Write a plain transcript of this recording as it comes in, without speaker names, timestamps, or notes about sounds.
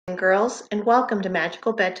Girls, and welcome to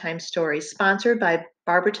Magical Bedtime Stories, sponsored by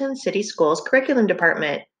Barberton City Schools Curriculum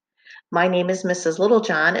Department. My name is Mrs.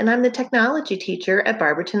 Littlejohn, and I'm the technology teacher at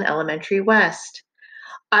Barberton Elementary West.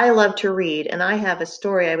 I love to read, and I have a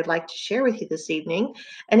story I would like to share with you this evening,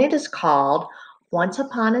 and it is called Once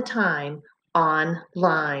Upon a Time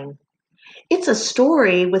Online. It's a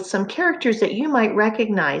story with some characters that you might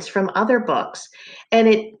recognize from other books, and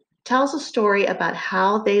it tells a story about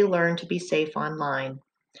how they learn to be safe online.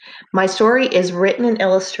 My story is written and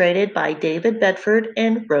illustrated by David Bedford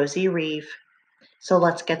and Rosie Reeve. So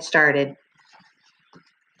let's get started.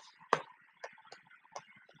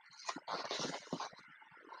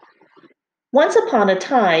 Once upon a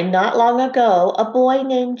time, not long ago, a boy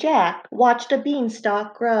named Jack watched a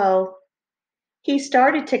beanstalk grow. He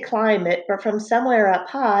started to climb it, but from somewhere up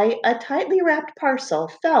high, a tightly wrapped parcel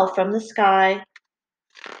fell from the sky.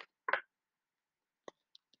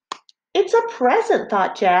 It's a present,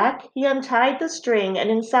 thought Jack. He untied the string and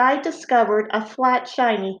inside discovered a flat,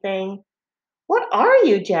 shiny thing. "What are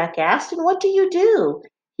you?" Jack asked, "and what do you do?"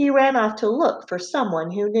 He ran off to look for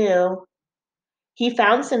someone who knew. He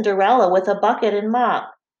found Cinderella with a bucket and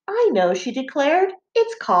mop. "I know," she declared.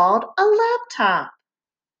 "It's called a laptop."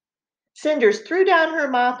 Cinders threw down her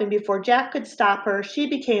mop, and before Jack could stop her, she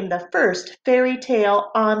became the first fairy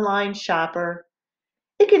tale online shopper.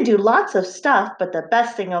 "It can do lots of stuff, but the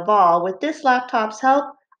best thing of all, with this laptop's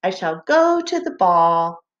help, I shall go to the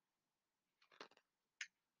ball."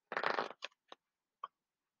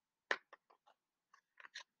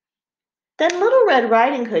 Then Little Red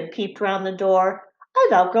Riding Hood peeped round the door.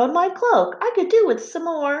 "I've outgrown my cloak. I could do with some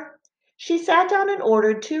more." She sat down and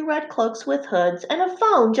ordered 2 red cloaks with hoods and a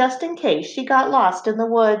phone just in case she got lost in the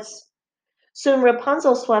woods. Soon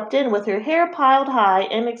Rapunzel swept in with her hair piled high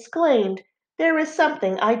and exclaimed, "There is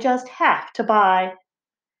something I just have to buy."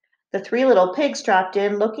 The 3 little pigs dropped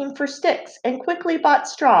in looking for sticks and quickly bought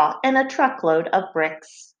straw and a truckload of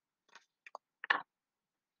bricks.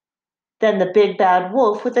 Then the big bad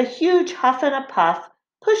wolf, with a huge huff and a puff,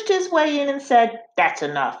 pushed his way in and said, "That's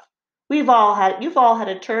enough. You've all had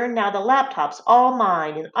a turn, now the laptop's all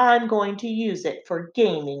mine, and I'm going to use it for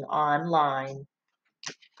gaming online."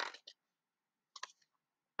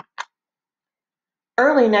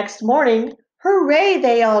 Early next morning, hooray,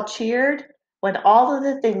 they all cheered, when all of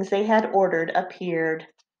the things they had ordered appeared.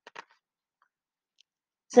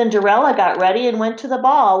 Cinderella got ready and went to the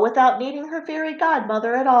ball without needing her fairy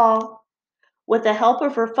godmother at all. With the help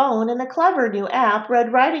of her phone and a clever new app,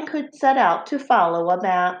 Red Riding Hood set out to follow a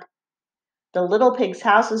map. The little pigs'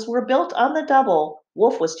 houses were built on the double.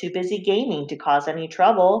 Wolf was too busy gaming to cause any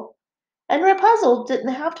trouble. And Rapunzel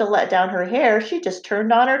didn't have to let down her hair. She just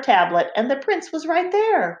turned on her tablet and the prince was right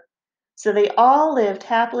there. So they all lived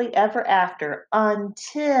happily ever after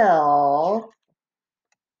until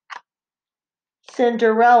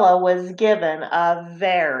Cinderella was given a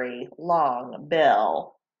very long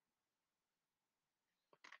bill.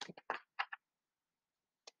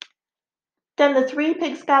 Then the 3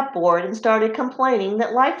 pigs got bored and started complaining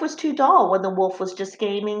that life was too dull when the wolf was just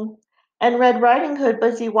gaming. And Red Riding Hood,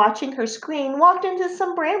 busy watching her screen, walked into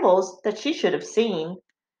some brambles that she should have seen.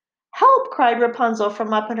 "Help!" cried Rapunzel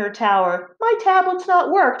from up in her tower. "My tablet's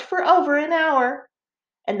not worked for over an hour."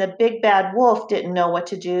 And the big bad wolf didn't know what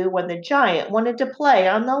to do when the giant wanted to play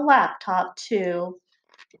on the laptop too.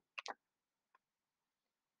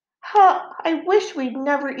 "Huh, I wish we'd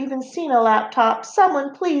never even seen a laptop.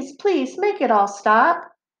 Someone please, please make it all stop."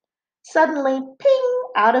 Suddenly, ping,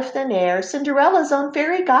 out of thin air, Cinderella's own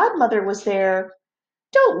fairy godmother was there.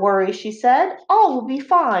 "Don't worry," she said, "all will be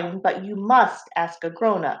fine, but you must ask a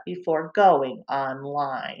grown-up before going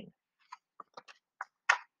online."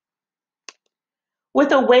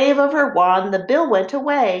 With a wave of her wand, the bill went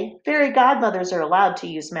away. Fairy godmothers are allowed to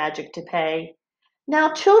use magic to pay.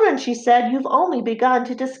 "Now, children," she said, "you've only begun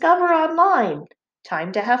to discover online.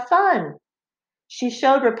 Time to have fun." She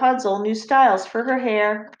showed Rapunzel new styles for her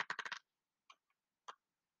hair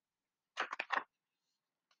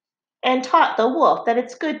and taught the wolf that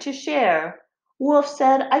it's good to share. Wolf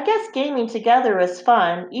said, "I guess gaming together is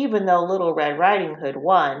fun," even though Little Red Riding Hood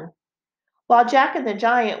won. While Jack and the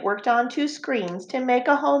Giant worked on 2 screens to make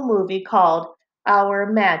a home movie called Our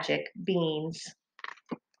Magic Beans.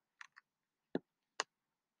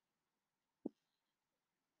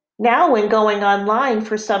 Now, when going online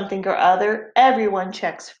for something or other, everyone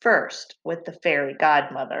checks first with the fairy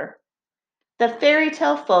godmother. The fairy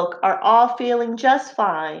tale folk are all feeling just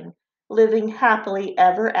fine, living happily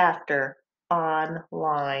ever after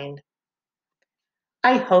online.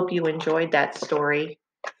 I hope you enjoyed that story.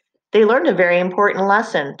 They learned a very important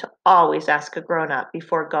lesson to always ask a grown-up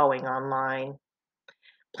before going online.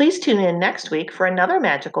 Please tune in next week for another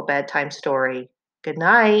magical bedtime story. Good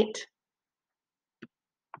night.